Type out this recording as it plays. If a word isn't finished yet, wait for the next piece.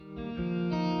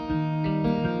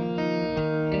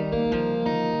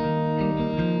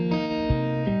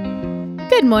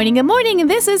Good morning, good morning.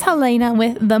 This is Helena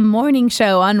with The Morning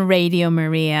Show on Radio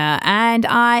Maria. And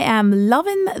I am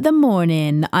loving the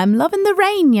morning. I'm loving the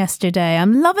rain yesterday.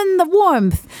 I'm loving the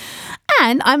warmth.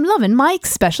 And I'm loving my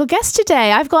special guest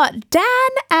today. I've got Dan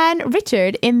and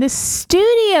Richard in the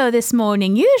studio this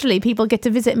morning. Usually people get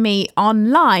to visit me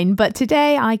online, but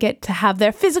today I get to have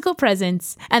their physical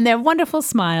presence and their wonderful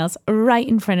smiles right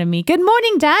in front of me. Good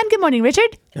morning, Dan. Good morning,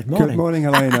 Richard. Good morning. Good morning,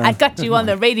 Helena. I got you on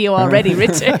the radio already,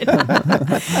 Richard.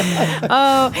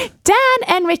 Oh, Dan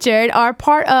and Richard are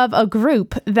part of a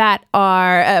group that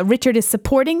are, Richard is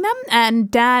supporting them, and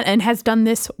Dan has done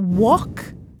this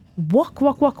walk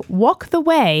the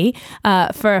way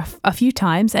for a few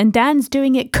times, and Dan's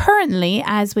doing it currently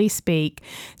as we speak.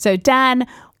 So Dan,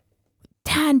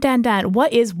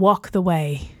 what is Walk the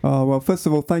Way? Oh, well, first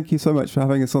of all, thank you so much for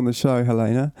having us on the show,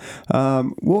 Helena.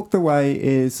 Walk the Way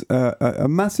is a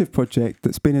massive project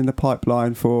that's been in the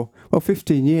pipeline for,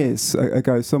 15 years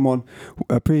ago.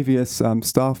 A previous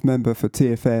staff member for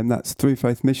TFM, that's Through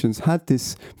Faith Missions, had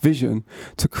this vision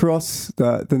to cross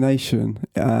the nation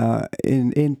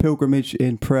in pilgrimage,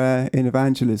 in prayer, in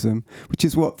evangelism, which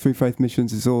is what Through Faith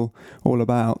Missions is all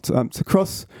about, to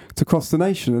cross the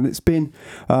nation. And it's been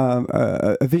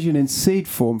a vision in seed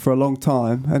form for a long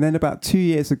time. And then about 2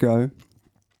 years ago,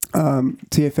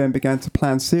 TFM began to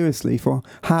plan seriously for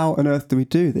how on earth do we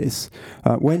do this?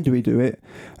 When do we do it?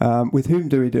 With whom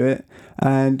do we do it?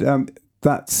 And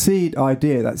that seed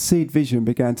idea, that seed vision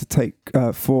began to take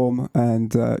form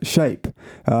and shape.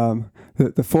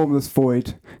 The formless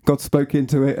void, God spoke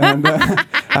into it, and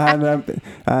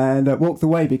Walk the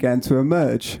Way began to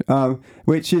emerge,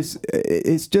 which is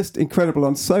just incredible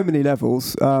on so many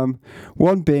levels.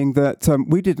 One being that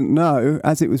we didn't know,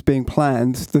 as it was being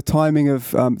planned, the timing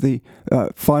of the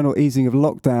final easing of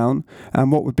lockdown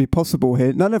and what would be possible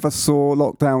here. None of us saw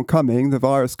lockdown coming, the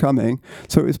virus coming,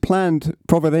 so it was planned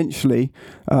providentially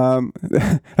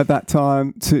at that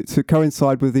time to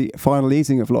coincide with the final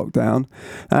easing of lockdown.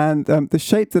 And the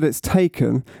shape that it's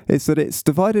taken is that it's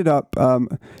divided up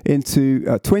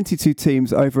into 22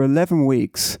 teams over 11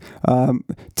 weeks.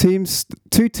 Two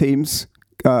teams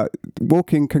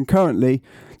walking concurrently,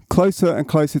 closer and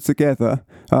closer together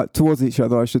towards each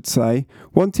other, I should say.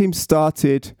 One team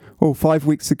started 5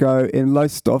 weeks ago in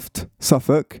Lowestoft,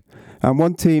 Suffolk, and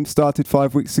one team started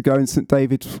 5 weeks ago in St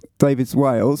David's,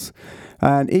 Wales.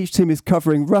 And each team is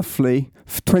covering roughly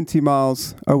 20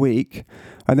 miles a week,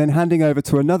 and then handing over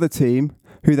to another team,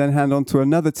 who then hand on to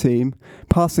another team,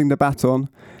 passing the baton,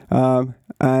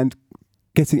 and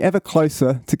getting ever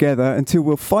closer together until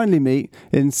we'll finally meet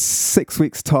in 6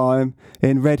 weeks' time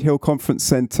in Red Hill Conference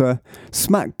Centre,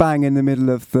 smack bang in the middle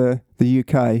of the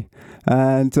UK.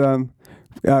 And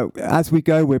as we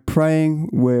go, we're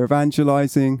praying, we're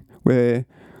evangelising, we're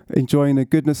enjoying the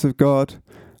goodness of God,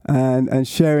 and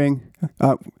sharing.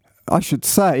 I should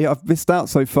say, I've missed out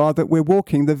so far, that we're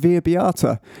walking the Via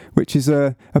Beata, which is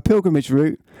a pilgrimage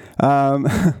route,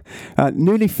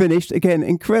 newly finished, again,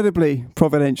 incredibly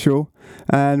providential,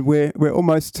 and we're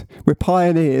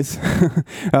pioneers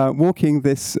walking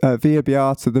this Via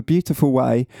Beata, the beautiful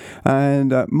way,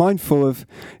 and mindful of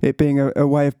it being a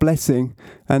way of blessing,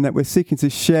 and that we're seeking to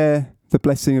share the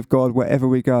blessing of God wherever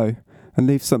we go and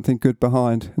leave something good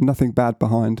behind, nothing bad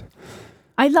behind.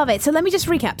 I love it. So let me just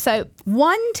recap. So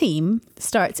one team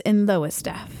starts in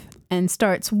Lowestoft and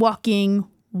starts walking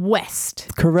west.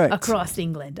 Correct. Across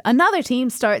England. Another team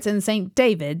starts in St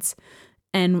David's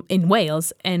and in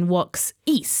Wales and walks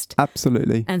east.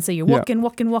 Absolutely. And so you're walking.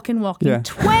 Yeah.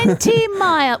 20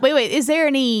 miles. Wait.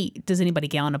 Does anybody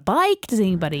get on a bike?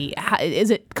 Is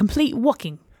it complete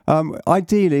walking?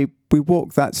 Ideally, we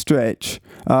walk that stretch.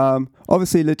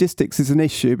 Obviously, logistics is an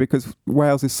issue because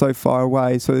Wales is so far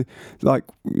away. So,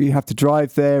 you have to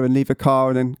drive there and leave a car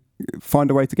and then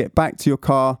find a way to get back to your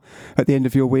car at the end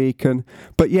of your week.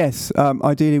 But yes,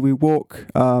 ideally, we walk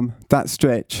that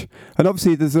stretch. And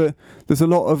obviously, there's a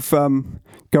lot of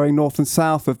going north and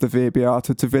south of the Via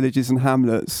Beata to villages and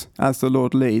hamlets as the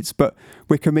Lord leads. But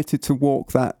we're committed to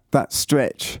walk that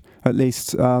stretch at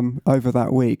least over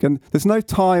that week. And there's no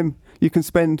time. You can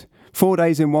spend 4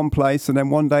 days in one place and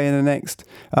then 1 day in the next.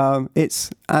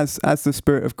 It's as the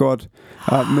Spirit of God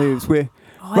moves. We're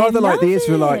rather like the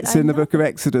Israelites in the book of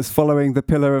Exodus, following the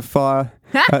pillar of fire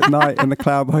at night and the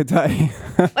cloud by day.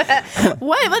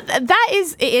 Well, but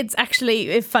it's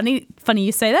actually funny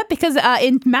you say that, because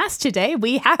in Mass today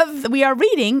we are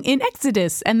reading in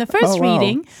Exodus, and the first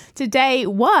reading today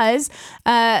was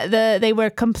they were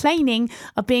complaining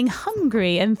of being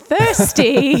hungry and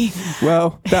thirsty.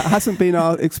 Well, that hasn't been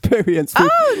our experience.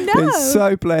 We've been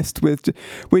so blessed with,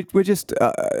 we're just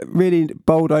really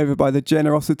bowled over by the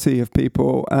generosity of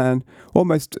people and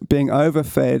almost being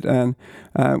overfed, and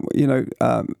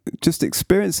just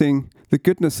experiencing the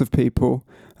goodness of people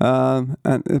and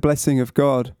the blessing of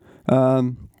God.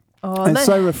 So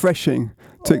refreshing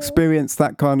to experience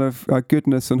that kind of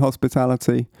goodness and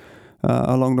hospitality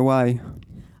along the way.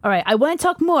 All right, I want to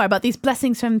talk more about these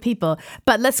blessings from people,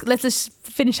 but let's just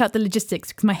finish out the logistics,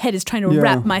 because my head is trying to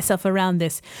wrap myself around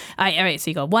this. All right, so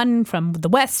you got one from the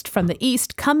west, from the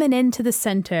east, coming into the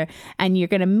center, and you're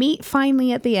going to meet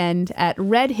finally at the end at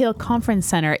Red Hill Conference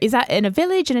Center. Is that in a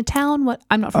village, in a town? What?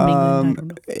 I'm not from England. I don't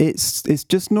know. It's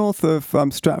just north of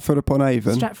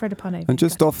Stratford-upon-Avon. Stratford-upon-Avon. And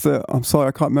just off I'm sorry,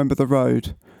 I can't remember the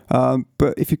road.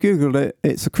 But if you Google it,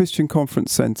 it's a Christian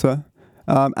conference centre,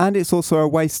 and it's also a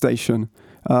way station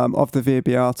of the Via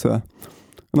Beata.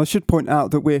 And I should point out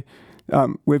that we're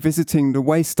visiting the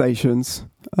way stations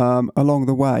along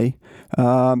the way.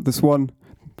 There's one,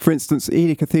 for instance,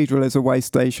 Ely Cathedral is a way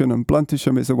station, and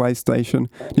Bluntisham is a way station.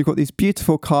 You've got these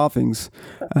beautiful carvings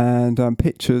and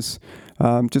pictures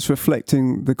just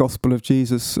reflecting the gospel of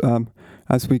Jesus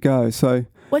as we go. So,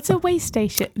 what's a weigh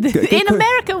station? In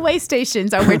America, weigh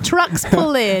stations are where trucks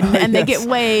pull in and they get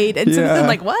weighed. And so I'm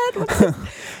like, what? What's this?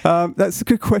 That's a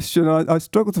good question. I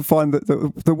struggle to find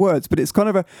the words, but it's kind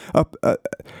of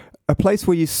a place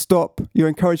where you stop. You're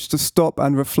encouraged to stop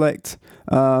and reflect,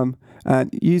 and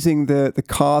using the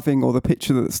carving or the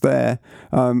picture that's there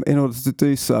in order to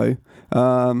do so.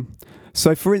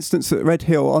 So, for instance, at Red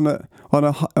Hill, on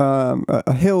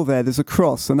a hill there's a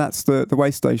cross, and that's the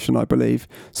way station, I believe.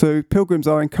 So pilgrims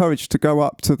are encouraged to go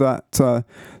up to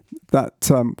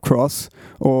that cross,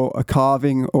 or a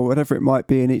carving, or whatever it might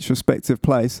be in each respective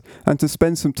place, and to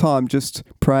spend some time just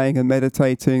praying and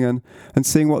meditating and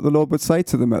seeing what the Lord would say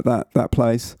to them at that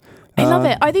place. I love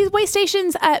it. Are these way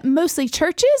stations at mostly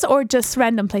churches or just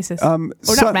random places? Or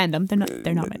not random. They're not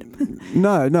random.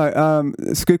 No.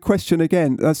 It's a good question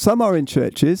again. Some are in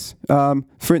churches.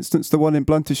 For instance, the one in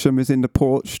Bluntisham is in the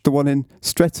porch. The one in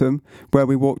Streatham, where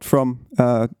we walked from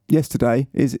yesterday,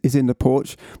 is in the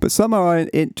porch. But some are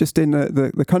just in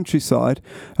the countryside.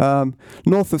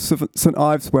 North of St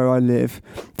Ives, where I live,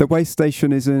 the way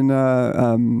station is in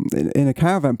a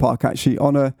caravan park, actually,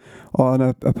 on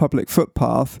a public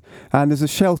footpath. And there's a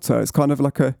shelter. It's kind of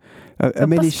like a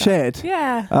mini shed.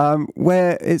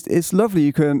 Where it's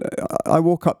lovely. I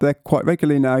walk up there quite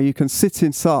regularly now. You can sit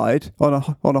inside on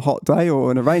a hot day or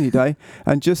on a rainy day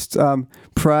and just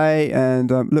pray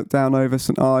and look down over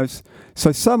St Ives.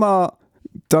 So some are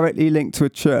directly linked to a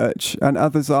church, and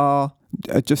others are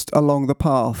just along the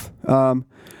path. And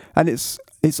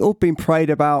it's all been prayed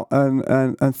about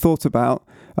and thought about.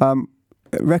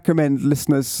 Recommend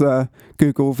listeners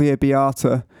Google Via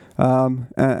Beata,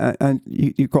 and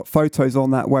you've got photos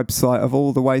on that website of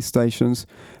all the way stations,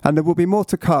 and there will be more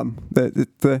to come.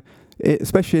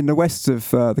 Especially in the west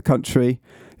of the country,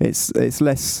 it's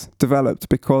less developed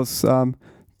because the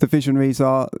visionaries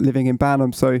are living in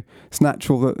Banham, so it's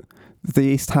natural that the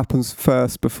east happens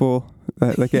first before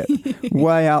they get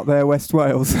way out there, West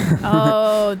Wales.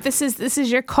 Oh, this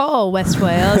is your call, West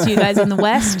Wales. You guys in the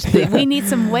west, we need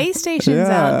some way stations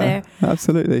out there.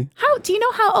 Absolutely. Do you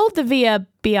know how old the Via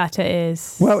Beata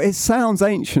is? Well, it sounds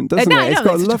ancient, doesn't it? It's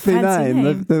got a lovely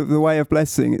name. The Way of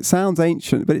Blessing. It sounds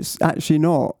ancient, but it's actually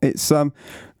not. It's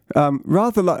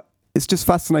rather like. It's just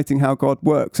fascinating how God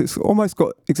works. It's almost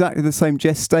got exactly the same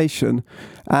gestation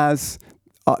as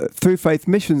Through Faith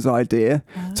Mission's idea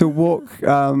to walk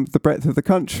the breadth of the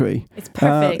country. It's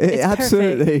perfect.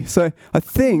 Absolutely. Perfect. So I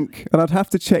think, and I'd have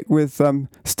to check with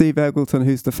Steve Eggleton,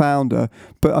 who's the founder,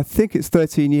 but I think it's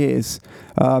 13 years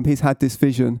he's had this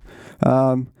vision.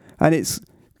 And it's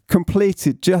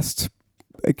completed just,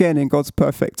 again, in God's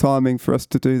perfect timing for us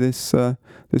to do this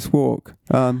walk.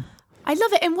 I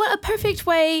love it. And what a perfect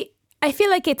way. I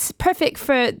feel like it's perfect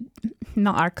for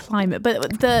not our climate,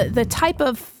 but the type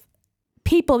of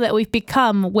people that we've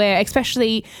become, where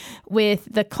especially with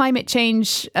the climate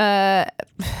change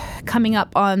coming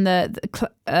up on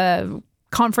the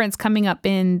conference coming up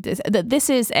in this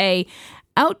is a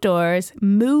outdoors,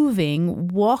 moving,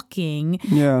 walking,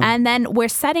 and then we're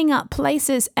setting up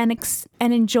places and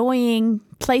enjoying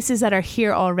places that are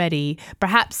here already.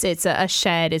 Perhaps it's a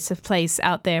shed, it's a place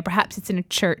out there, perhaps it's in a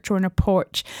church or in a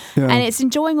porch, and it's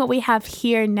enjoying what we have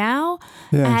here now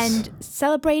and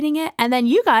celebrating it. And then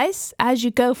you guys, as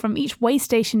you go from each way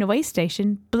station to way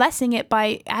station, blessing it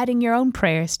by adding your own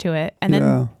prayers to it, and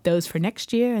then those for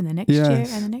next year and the next year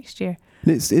and the next year.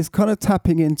 It's kind of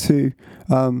tapping into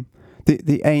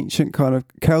the ancient kind of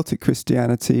Celtic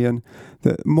Christianity and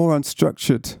the more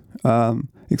unstructured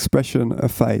expression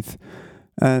of faith.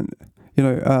 And, you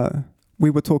know,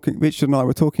 Richard and I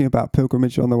were talking about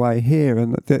pilgrimage on the way here,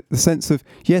 and the sense of,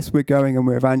 yes, we're going and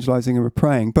we're evangelizing and we're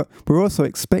praying, but we're also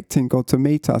expecting God to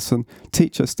meet us and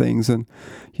teach us things. And,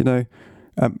 you know,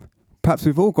 perhaps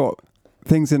we've all got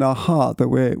things in our heart that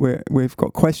we've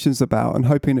got questions about, and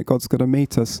hoping that God's going to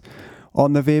meet us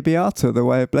on the Via Beata, the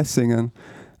way of blessing, and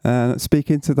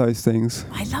speak into those things.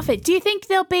 I love it. Do you think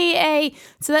there'll be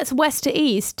so that's west to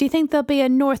east, do you think there'll be a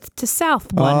north to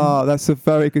south one? Oh, that's a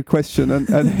very good question, and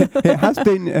it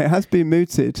has been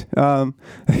mooted,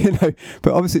 you know,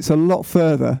 but obviously it's a lot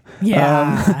further.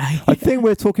 I think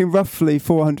we're talking roughly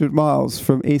 400 miles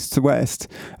from east to west.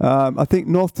 I think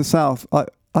north to south,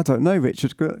 I don't know,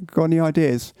 Richard. Got any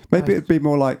ideas? Maybe it'd be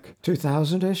more like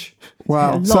 2,000-ish.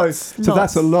 Wow. Yeah, so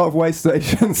that's a lot of way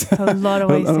stations. A lot of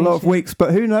way stations. A lot of weeks.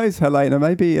 But who knows, Helena?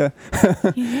 Maybe. You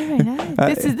never know.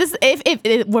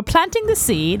 If we're planting the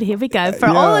seed. Here we go. For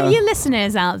all of you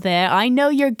listeners out there, I know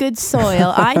you're good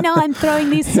soil. I know I'm throwing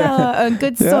these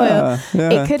good soil.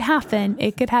 It could happen.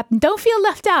 It could happen. Don't feel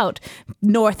left out.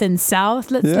 North and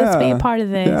south. Let's be a part of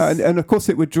this. Yeah, and of course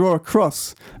it would draw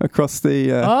across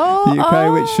the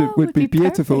UK, which would be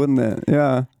beautiful, wouldn't it?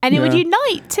 Yeah. And it would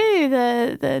unite too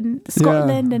the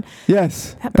Scotland and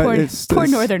poor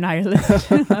Northern Ireland.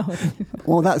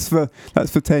 Well, that's for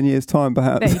 10 years' time,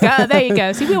 perhaps. There you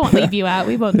go. See, we won't leave you out.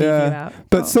 We won't leave you out.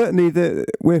 But certainly,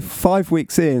 we're 5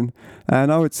 weeks in,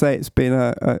 and I would say it's been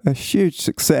a huge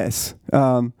success.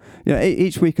 You know,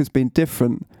 each week has been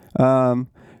different.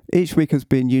 Each week has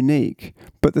been unique,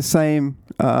 but the same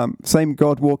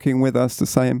God walking with us, the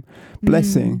same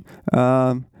blessing.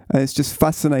 And it's just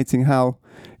fascinating how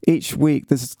each week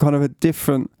there's kind of a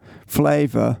different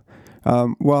flavour,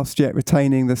 whilst yet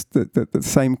retaining the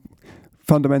same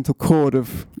fundamental chord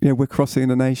of, you know, we're crossing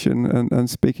the nation and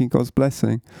speaking God's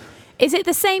blessing. Is it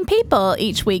the same people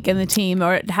each week in the team,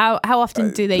 or how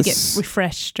often do they get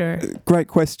refreshed? Or great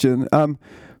question.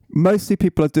 Mostly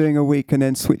people are doing a week and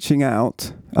then switching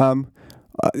out. I'm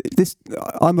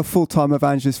a full-time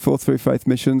evangelist for Through Faith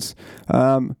Missions,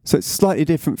 so it's slightly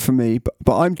different for me,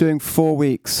 but I'm doing 4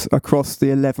 weeks across the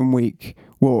 11-week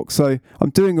walk. So I'm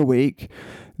doing a week,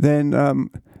 then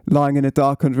lying in a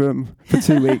darkened room for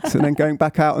 2 weeks, and then going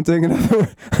back out and doing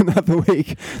another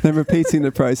week, then repeating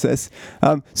the process.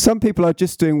 Some people are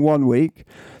just doing 1 week.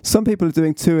 Some people are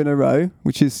doing 2 in a row,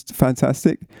 which is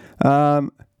fantastic.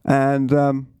 One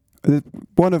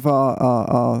of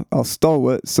our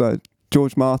stalwarts,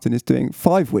 George Martin, is doing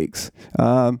 5 weeks,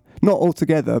 not all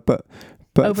together, but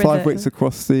 5 weeks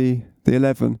across the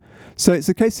 11. So it's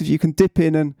a case of you can dip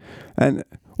in and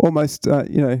almost,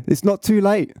 you know, it's not too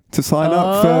late to sign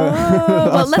up for.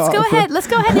 Well, let's go ahead. Let's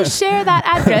go ahead and share that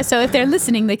address. So if they're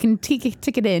listening, they can tick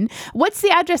it in. What's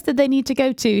the address that they need to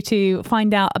go to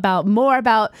find out more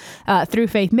about Through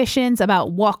Faith Missions,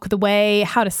 about Walk the Way,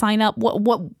 how to sign up?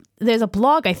 What? There's a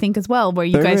blog, I think, as well, where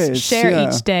you guys share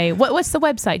each day. What's the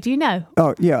website? Do you know?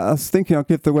 Oh, yeah. I was thinking I'll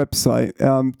give the website,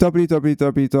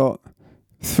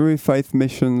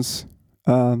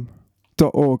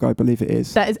 www.throughfaithmissions.org, I believe it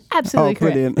is. That is absolutely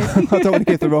correct. Brilliant. I don't want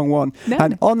to give the wrong one.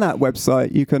 And on that website,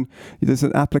 there's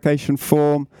an application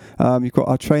form. You've got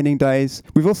our training days.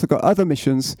 We've also got other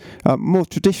missions, more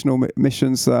traditional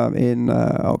missions in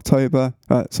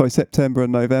September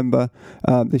and November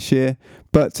this year.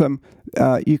 But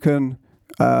you can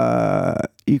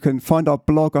find our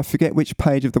blog. I forget which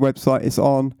page of the website it's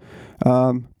on.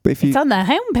 But it's on the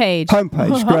homepage.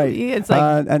 Homepage, great. It's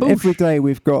like, and every day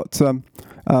we've got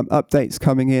updates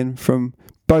coming in from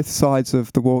both sides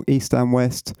of the walk, east and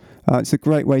west. It's a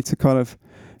great way to kind of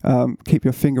keep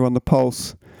your finger on the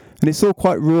pulse. And it's all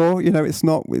quite raw, you know, it's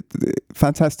not with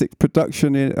fantastic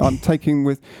production. I'm taking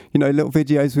with, you know, little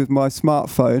videos with my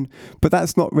smartphone, but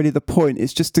that's not really the point.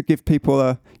 It's just to give people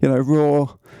a, you know,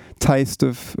 raw taste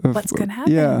of what's going to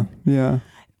happen. Yeah.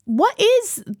 What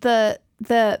is the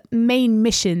main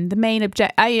mission, the main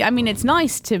object? I mean, it's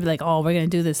nice to be like, oh, we're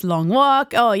going to do this long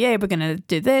walk. Oh, yeah, we're going to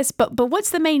do this. But what's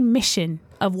the main mission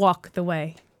of Walk the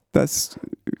Way? That's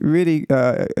really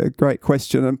a great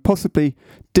question, and possibly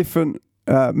different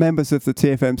members of the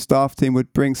TFM staff team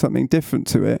would bring something different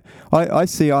to it. I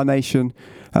see our nation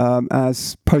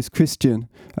as post-Christian.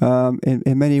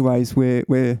 In many ways,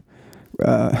 we're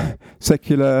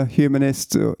secular,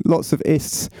 humanist, lots of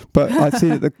ists, but I see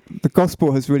that the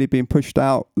gospel has really been pushed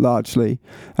out largely,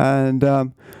 and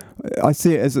I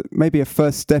see it as maybe a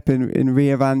first step in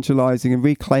re-evangelizing and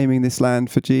reclaiming this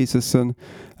land for Jesus, and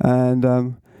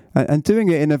doing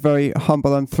it in a very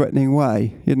humble, unthreatening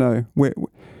way. You know, we're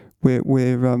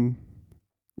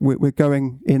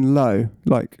going in low,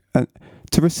 like.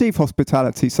 To receive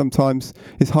hospitality sometimes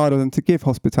is harder than to give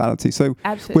hospitality. So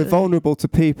Absolutely. We're vulnerable to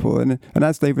people, and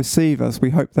as they receive us,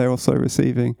 we hope they're also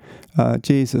receiving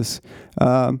Jesus.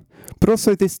 But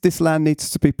also this land needs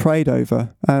to be prayed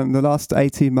over. And the last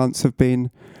 18 months have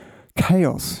been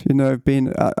chaos,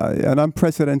 been an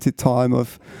unprecedented time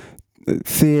of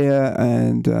fear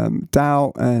and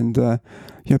doubt, and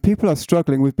people are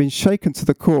struggling. We've been shaken to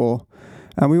the core,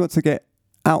 and we want to get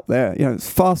out there, as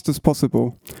fast as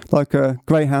possible, like a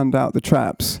greyhound out the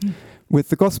traps, with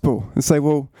the gospel, and say,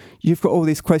 well, you've got all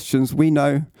these questions. We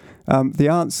know the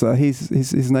answer.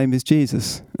 His name is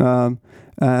Jesus, and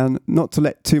not to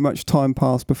let too much time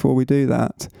pass before we do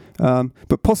that.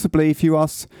 But possibly, if you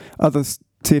ask other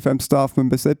TFM staff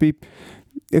members, they'd be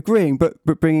agreeing, but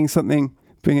bringing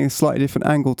a slightly different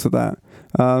angle to that.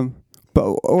 But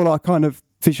all our kind of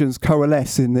visions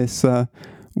coalesce in this.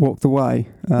 Walk the way.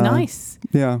 Nice.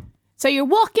 Yeah. So you're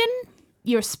walking,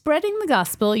 you're spreading the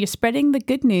gospel, you're spreading the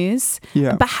good news.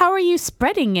 Yeah. But how are you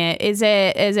spreading it? Is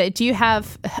it do you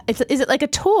have is it like a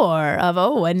tour of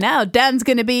and now Dan's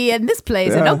going to be in this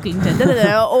place in Oakington,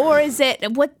 or is it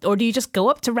or do you just go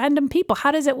up to random people?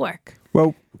 How does it work?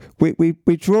 Well, we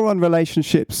draw on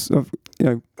relationships of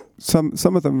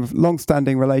some of them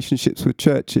long-standing relationships with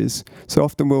churches. So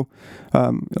often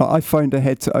I phoned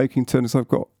ahead to Oakington, so I've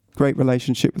got great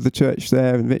relationship with the church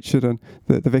there, and Richard and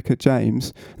the vicar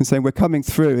James, and saying, we're coming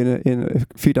through in a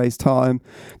few days' time.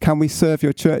 Can we serve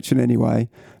your church in any way?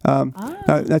 Now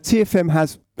TFM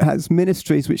has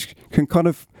ministries which can kind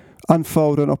of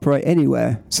unfold and operate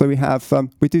anywhere. So we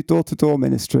do door-to-door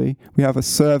ministry. We have a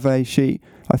survey sheet.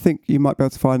 I think you might be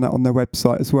able to find that on their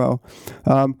website as well,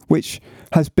 which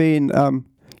has been a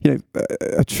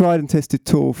tried and tested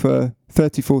tool for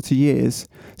 30, 40 years.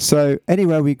 So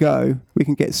anywhere we go, we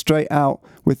can get straight out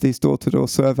with these door-to-door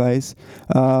surveys.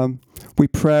 We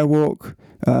prayer walk.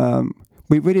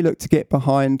 We really look to get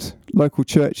behind local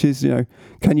churches.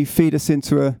 Can you feed us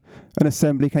into an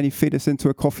assembly? Can you feed us into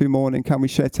a coffee morning? Can we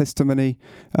share testimony,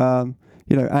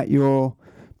 at your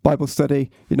Bible study?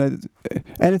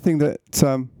 Anything that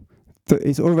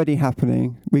is already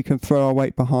happening, we can throw our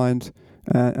weight behind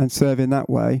and serve in that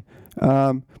way.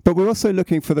 But we're also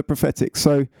looking for the prophetic,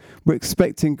 so we're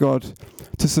expecting God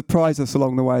to surprise us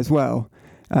along the way as well,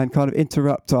 and kind of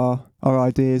interrupt our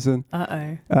ideas, and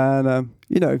that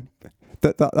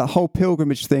whole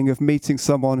pilgrimage thing of meeting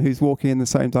someone who's walking in the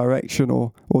same direction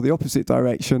or the opposite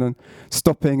direction, and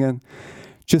stopping, and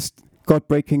just God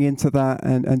breaking into that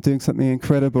and doing something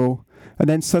incredible. And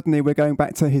then suddenly we're going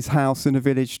back to his house in a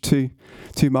village 2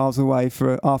 miles away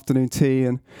for afternoon tea,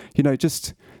 and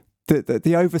just the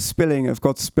overspilling of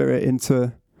God's Spirit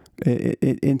into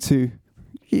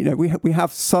we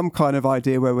have some kind of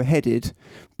idea where we're headed,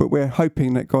 but we're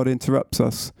hoping that God interrupts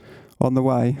us on the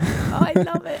way. I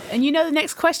love it. And the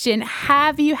next question,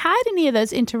 have you had any of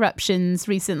those interruptions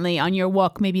recently on your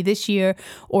walk, maybe this year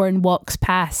or in walks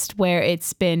past, where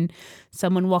it's been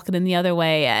someone walking in the other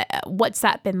way? What's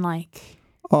that been like?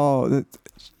 Oh,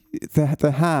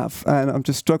 they have, and I'm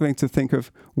just struggling to think of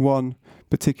one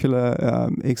particular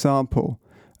example.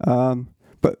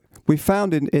 But we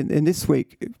found in this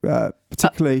week,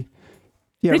 particularly...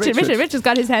 Yeah, Richard's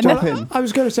got his hand up. I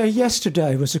was going to say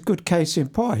yesterday was a good case in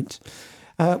point.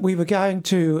 We were going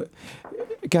to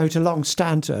go to Long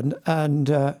Stanton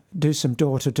and do some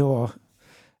door-to-door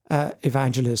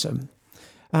evangelism.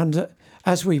 And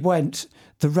as we went,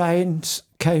 the rains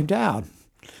came down.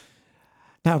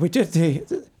 Now, we did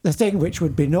the thing which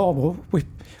would be normal.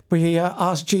 We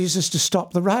asked Jesus to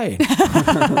stop the rain,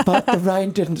 but the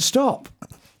rain didn't stop.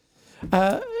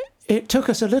 It took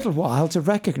us a little while to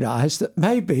recognise that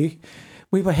maybe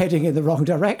we were heading in the wrong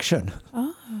direction.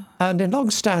 Oh. And in Long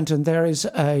Stanton, there is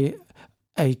a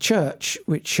church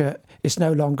which is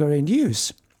no longer in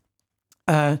use.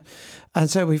 And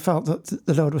so we felt that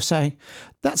the Lord was saying,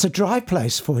 that's a dry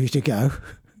place for you to go.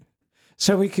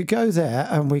 So we could go there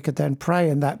and we could then pray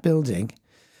in that building,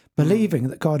 believing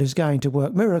that God is going to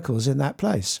work miracles in that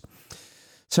place.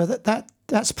 So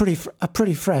that's a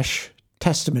pretty fresh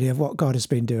testimony of what God has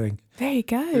been doing. There you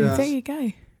go. Yes. There you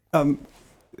go.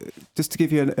 just to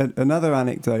give you another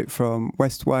anecdote from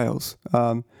West Wales,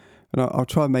 and I'll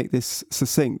try and make this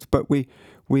succinct. But we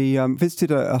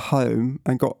visited a home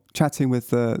and got chatting with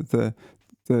the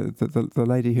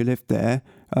lady who lived there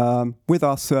with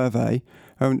our survey,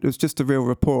 and it was just a real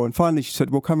rapport. And finally, she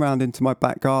said, "Well, come round into my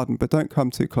back garden, but don't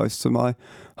come too close to my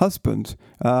husband.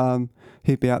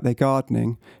 He'd be out there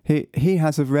gardening. He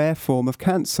has a rare form of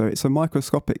cancer. It's a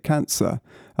microscopic cancer.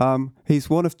 He's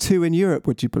one of 2 in Europe,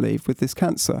 would you believe, with this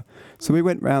cancer." So we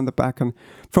went round the back and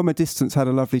from a distance had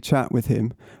a lovely chat with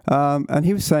him. And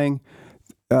he was saying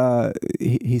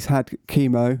he's had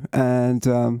chemo and,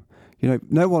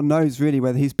 no one knows really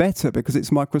whether he's better because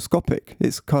it's microscopic.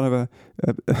 It's kind of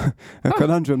a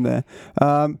conundrum there.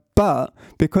 But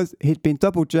because he'd been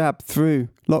double jabbed through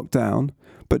lockdown,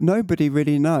 but nobody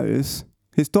really knows.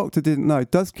 His doctor didn't know.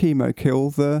 Does chemo kill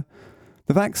the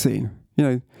vaccine?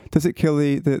 Does it kill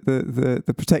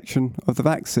the protection of the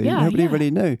vaccine? Nobody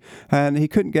really knew. And he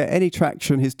couldn't get any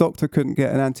traction. His doctor couldn't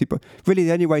get an antibody. Really,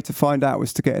 the only way to find out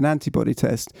was to get an antibody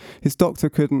test. His doctor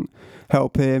couldn't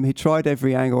help him. He tried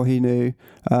every angle he knew,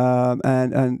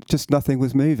 and just nothing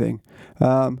was moving.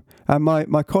 And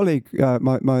my colleague,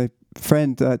 my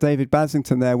friend David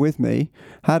Basington there with me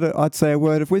had I'd say a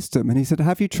word of wisdom, and he said,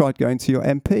 "Have you tried going to your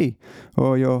MP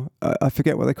or your I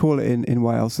forget what they call it in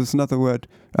Wales, there's another word,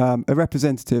 a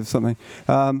representative something,"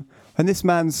 and this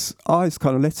man's eyes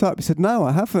kind of lit up. He said, "No,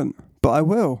 I haven't, but I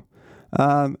will,"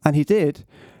 and he did.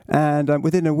 And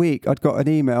within a week I'd got an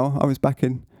email. I was back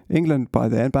in England by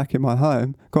then, back in my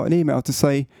home, got an email to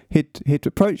say he'd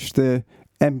approached the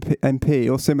MP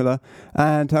or similar,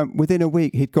 and within a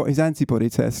week he'd got his antibody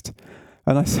test.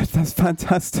 And I said, "That's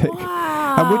fantastic."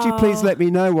 Wow. And would you please let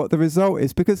me know what the result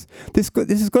is, because this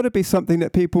has got to be something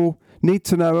that people need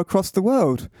to know across the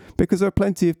world, because there are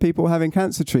plenty of people having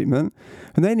cancer treatment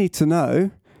and they need to know,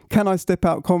 can I step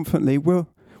out confidently? Will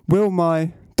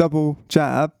my double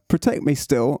jab protect me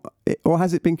still, or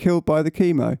has it been killed by the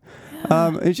chemo?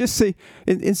 And just see,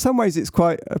 in some ways it's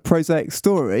quite a prosaic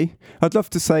story. I'd love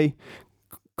to say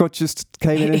God just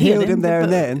came in and healed him there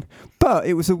and then. But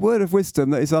it was a word of wisdom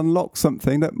that has unlocked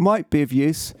something that might be of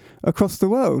use across the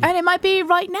world. And it might be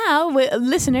right now,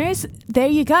 listeners. There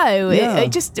you go. Yeah.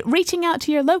 Just reaching out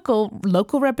to your local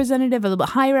representative, a little bit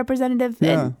higher representative.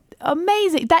 Yeah.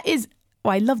 Amazing. That is.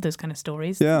 Oh, I love those kind of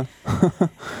stories. Yeah.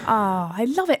 I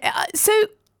love it.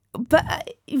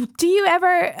 Do you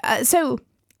ever? So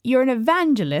you're an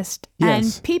evangelist,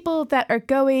 Yes. and people that are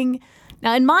going.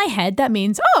 Now, in my head, that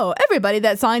means, everybody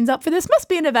that signs up for this must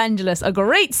be an evangelist, a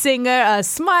great singer, a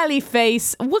smiley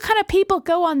face. What kind of people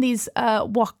go on these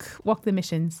walk the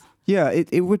missions? Yeah,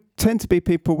 it would tend to be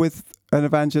people with an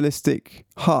evangelistic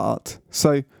heart.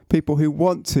 So people who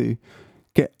want to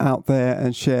get out there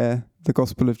and share the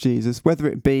gospel of Jesus, whether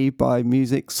it be by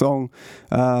music, song,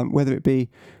 whether it be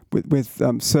with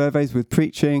surveys, with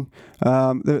preaching.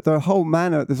 There are a whole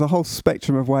there's a whole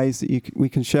spectrum of ways that we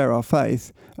can share our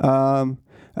faith.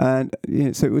 And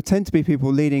so it would tend to be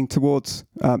people leaning towards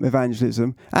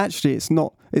evangelism. Actually, it's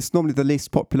normally the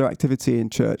least popular activity in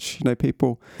church.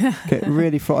 People get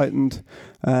really frightened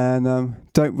and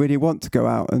don't really want to go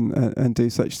out and do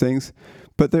such things.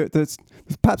 But there's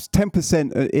perhaps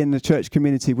 10% in the church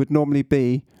community would normally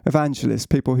be evangelists,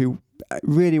 people who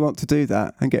really want to do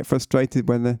that and get frustrated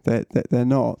when they're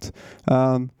not.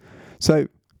 So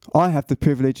I have the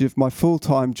privilege of my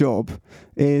full-time job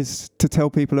is to tell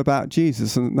people about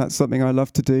Jesus, and that's something I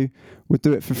love to do. Would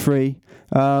do it for free,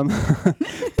 but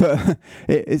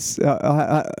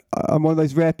I'm one of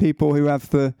those rare people who have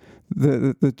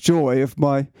the joy of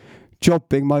my job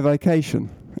being my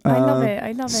vocation. I love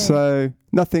it. So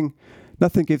nothing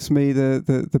gives me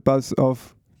the buzz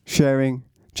of sharing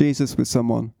Jesus with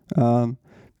someone,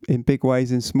 in big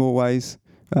ways, in small ways.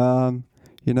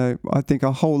 I think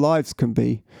our whole lives can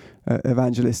be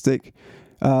evangelistic,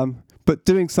 but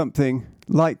doing something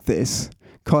like this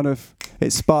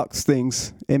it sparks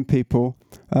things in people.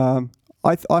 I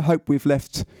hope we've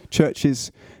left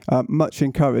churches much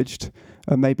encouraged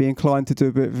and maybe inclined to do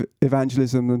a bit of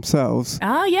evangelism themselves.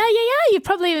 Oh, yeah. You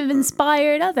probably have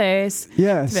inspired others.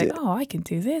 Yes. To be like, I can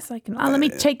do this. I can. Let me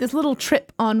take this little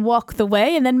trip on Walk the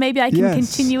Way, and then maybe I can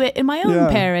continue it in my own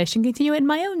parish and continue it in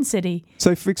my own city.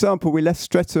 So, for example, we left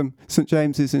Streatham, St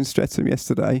James's in Streatham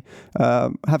yesterday,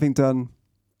 having done,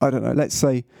 I don't know, let's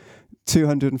say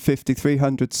 250,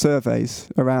 300 surveys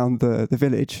around the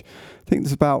village. I think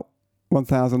there's about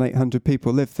 1,800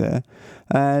 people live there,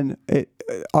 and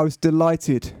I was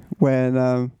delighted when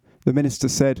the minister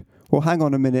said, "Well, hang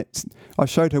on a minute." I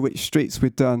showed her which streets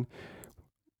we'd done.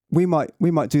 We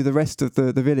might do the rest of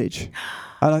the village,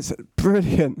 and I said,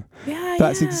 "Brilliant!"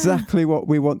 That's exactly what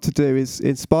we want to do, is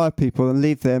inspire people and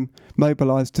leave them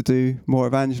mobilised to do more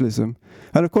evangelism.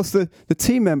 And of course, the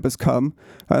team members come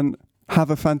and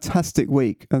have a fantastic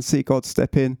week and see God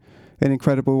step in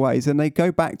incredible ways. And they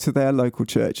go back to their local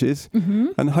churches,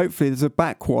 and hopefully there's a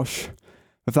backwash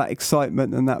of that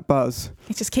excitement and that buzz.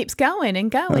 It just keeps going and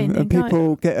going. And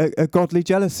people get a godly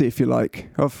jealousy, if you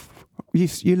like, of...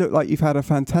 You look like you've had a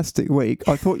fantastic week.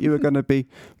 I thought you were going to be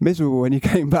miserable when you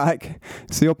came back.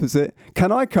 It's the opposite.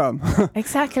 Can I come?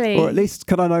 Exactly. Or at least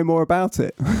can I know more about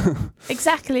it?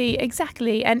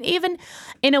 Exactly. And even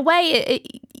in a way,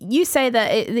 you say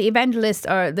that the evangelists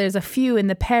there's a few in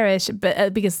the parish,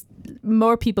 but because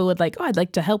more people would I'd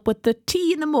like to help with the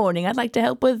tea in the morning. I'd like to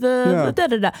help with the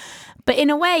da-da-da. But in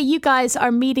a way, you guys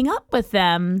are meeting up with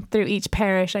them through each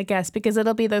parish, I guess, because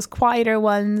it'll be those quieter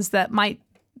ones that might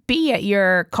be at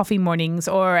your coffee mornings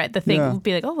or at the thing. We'll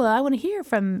be like, oh, well, I want to hear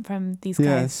from these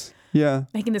guys. Yeah.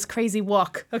 Making this crazy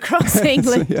walk across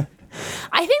England.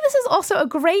 I think this is also a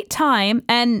great time,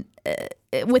 and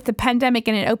with the pandemic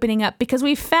and it opening up, because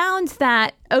we found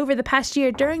that over the past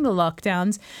year during the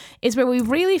lockdowns is where we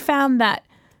really found that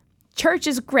church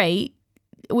is great.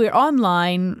 We're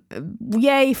online,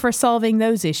 yay for solving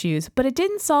those issues, but it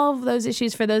didn't solve those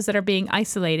issues for those that are being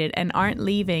isolated and aren't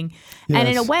leaving. Yes. And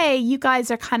in a way, you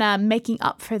guys are kind of making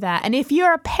up for that. And if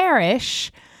you're a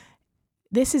parish,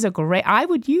 this is I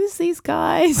would use these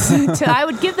guys. I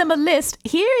would give them a list.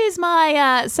 Here is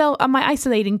my my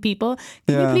isolating people.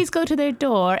 Can you please go to their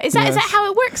door? Is that how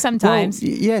it works sometimes?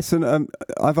 Well, yes, and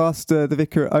I've asked the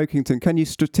vicar at Oakington, can you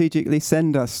strategically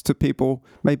send us to people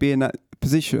maybe in that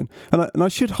position? And I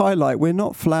should highlight, we're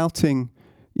not flouting,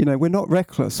 we're not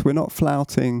reckless. We're not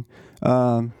flouting,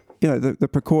 the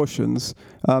precautions.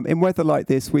 In weather like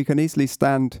this, we can easily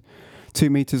stand 2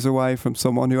 meters away from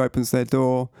someone who opens their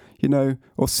door,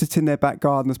 or sit in their back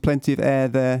garden. There's plenty of air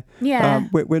there. Yeah.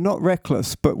 We're not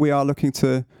reckless, but we are looking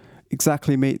to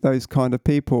exactly meet those kind of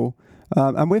people.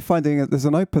 And we're finding that there's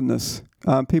an openness.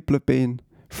 People have been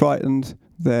frightened.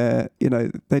 They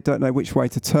don't know which way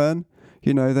to turn.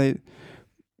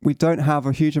 We don't have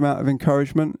a huge amount of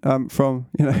encouragement from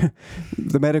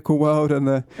the medical world and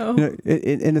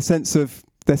in the sense of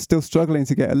they're still struggling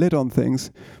to get a lid on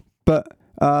things, but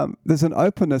there's an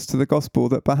openness to the gospel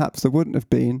that perhaps there wouldn't have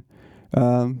been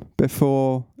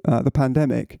before the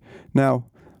pandemic. Now,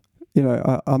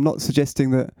 I'm not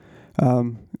suggesting that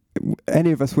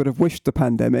any of us would have wished the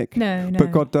pandemic, no.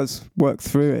 But God does work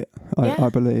through it, I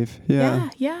believe. Yeah.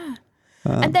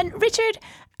 And then, Richard,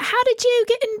 how did you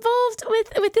get involved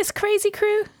with this crazy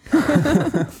crew?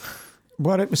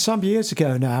 Well, it was some years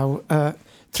ago now.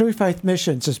 Through Faith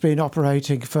Missions has been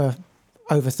operating for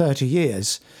over 30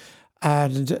 years,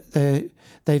 and they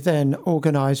then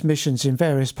organised missions in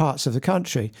various parts of the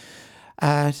country.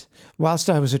 And whilst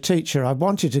I was a teacher, I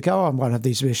wanted to go on one of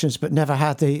these missions, but never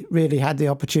really had the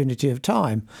opportunity of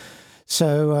time.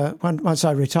 So once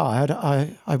I retired,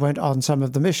 I went on some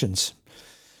of the missions,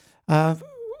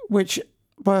 which,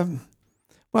 well,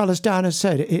 as Dan has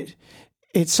said,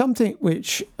 it's something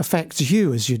which affects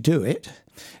you as you do it.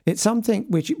 It's something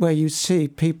where you see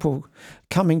people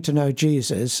coming to know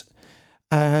Jesus,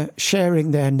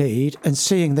 sharing their need and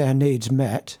seeing their needs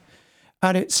met.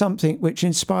 And it's something which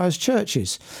inspires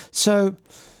churches. So,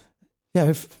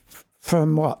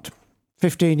 from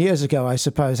 15 years ago, I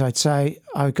suppose I'd say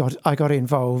I got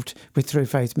involved with Through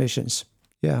Faith Missions.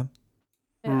 Yeah.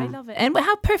 I love it. And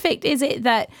how perfect is it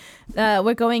that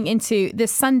we're going into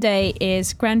this Sunday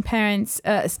is grandparents,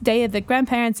 Day of the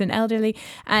Grandparents and Elderly.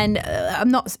 And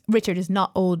Richard is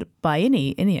not old by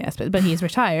any aspect, but he's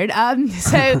retired.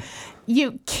 So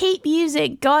you keep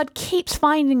using, God keeps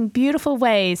finding beautiful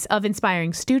ways of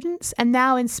inspiring students and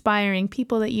now inspiring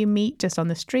people that you meet just on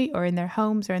the street or in their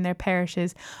homes or in their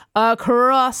parishes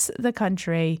across the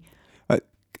country.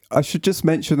 I should just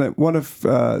mention that one of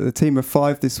the team of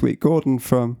 5 this week, Gordon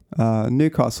from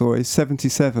Newcastle, is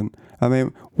 77. I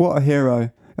mean, what a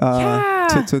hero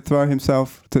to throw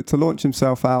himself, to launch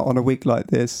himself out on a week like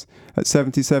this at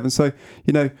 77. So,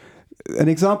 an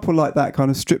example like that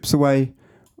kind of strips away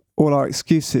all our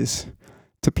excuses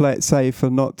to play it safe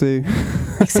and not do.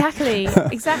 Exactly.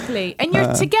 And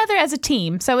you're together as a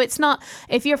team. So it's not,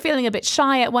 if you're feeling a bit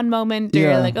shy at one moment,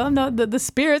 you're like, oh no, the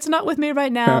Spirit's not with me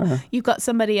right now. You've got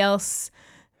somebody else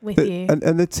with you.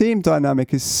 And the team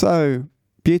dynamic is so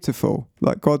beautiful.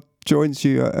 Like God joins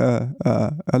you at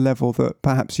a level that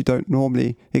perhaps you don't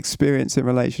normally experience in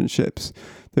relationships.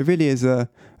 There really is a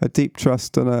deep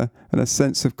trust and a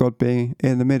sense of God being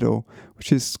in the middle,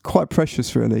 which is quite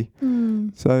precious, really.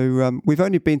 So we've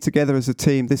only been together as a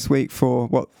team this week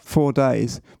for 4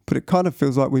 days, but it kind of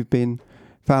feels like we've been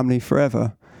family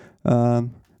forever.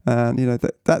 And you know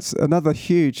that's another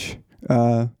huge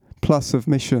plus of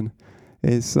mission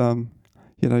is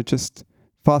you know just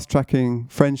fast tracking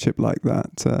friendship like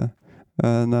that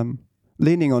and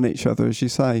leaning on each other, as you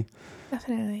say.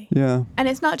 Definitely. Yeah. And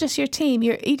it's not just your team.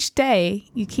 Each day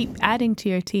you keep adding to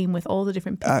your team with all the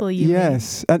different people you meet.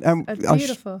 Yes, and That's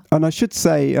beautiful. I should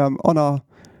say on our,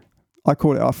 I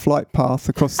call it our flight path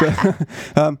across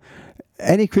the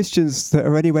any Christians that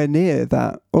are anywhere near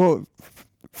that or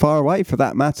far away for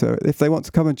that matter, if they want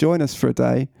to come and join us for a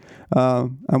day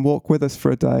and walk with us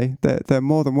for a day, they're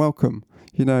more than welcome.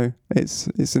 You know, it's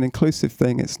an inclusive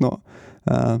thing. It's not,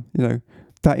 you know,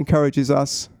 that encourages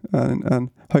us and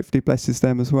hopefully blesses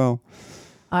them as well.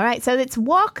 All right, so it's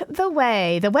Walk the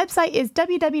Way. The website is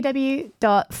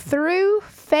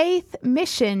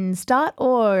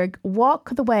www.throughfaithmissions.org. Walk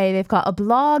the Way. They've got a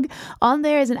blog on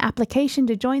there as an application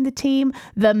to join the team.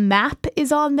 The map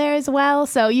is on there as well,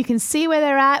 so you can see where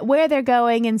they're at, where they're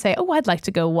going, and say, oh, I'd like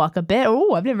to go walk a bit.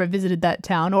 Oh, I've never visited that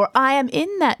town. Or I am in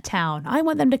that town. I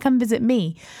want them to come visit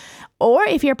me. Or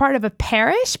if you're part of a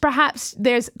parish, perhaps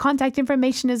there's contact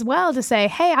information as well to say,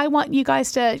 hey, I want you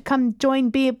guys to come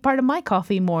join, be a part of my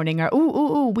coffee morning.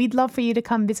 Or, we'd love for you to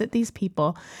come visit these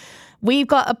people. We've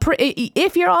got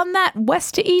if you're on that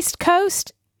west to east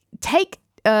coast, take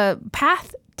a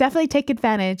path. Definitely take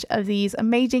advantage of these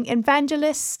amazing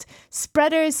evangelists,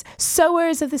 spreaders,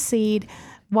 sowers of the seed,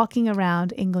 walking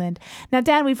around England. Now,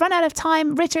 Dan, we've run out of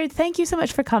time. Richard, thank you so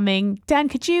much for coming. Dan,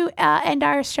 could you end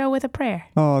our show with a prayer?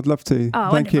 Oh, I'd love to.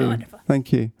 Oh, thank you. Wonderful.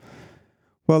 Thank you.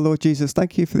 Well, Lord Jesus,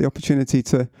 thank you for the opportunity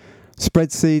to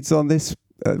spread seeds on this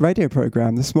radio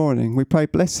program this morning. We pray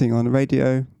blessing on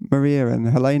Radio Maria and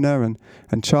Helena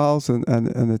and Charles and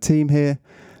the team here.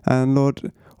 And Lord,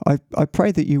 I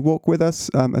pray that you walk with us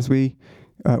as we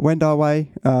wend our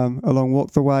way along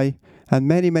Walk the Way. And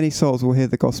many, many souls will hear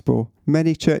the gospel.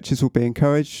 Many churches will be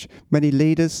encouraged. Many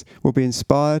leaders will be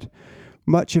inspired.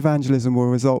 Much evangelism will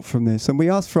result from this. And we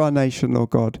ask for our nation, Lord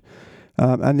God,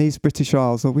 and these British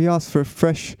Isles. Lord, we ask for a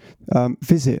fresh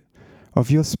visit of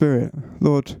your Spirit.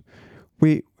 Lord,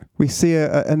 we see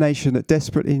a nation that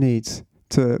desperately needs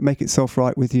to make itself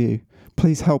right with you.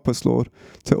 Please help us, Lord,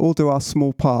 to all do our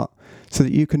small part so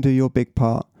that you can do your big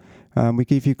part. We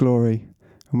give you glory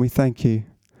and we thank you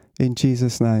in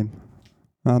Jesus' name.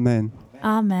 Amen.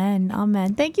 Amen.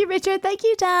 Amen. Thank you, Richard. Thank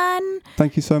you, Dan.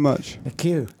 Thank you so much. Thank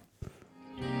you.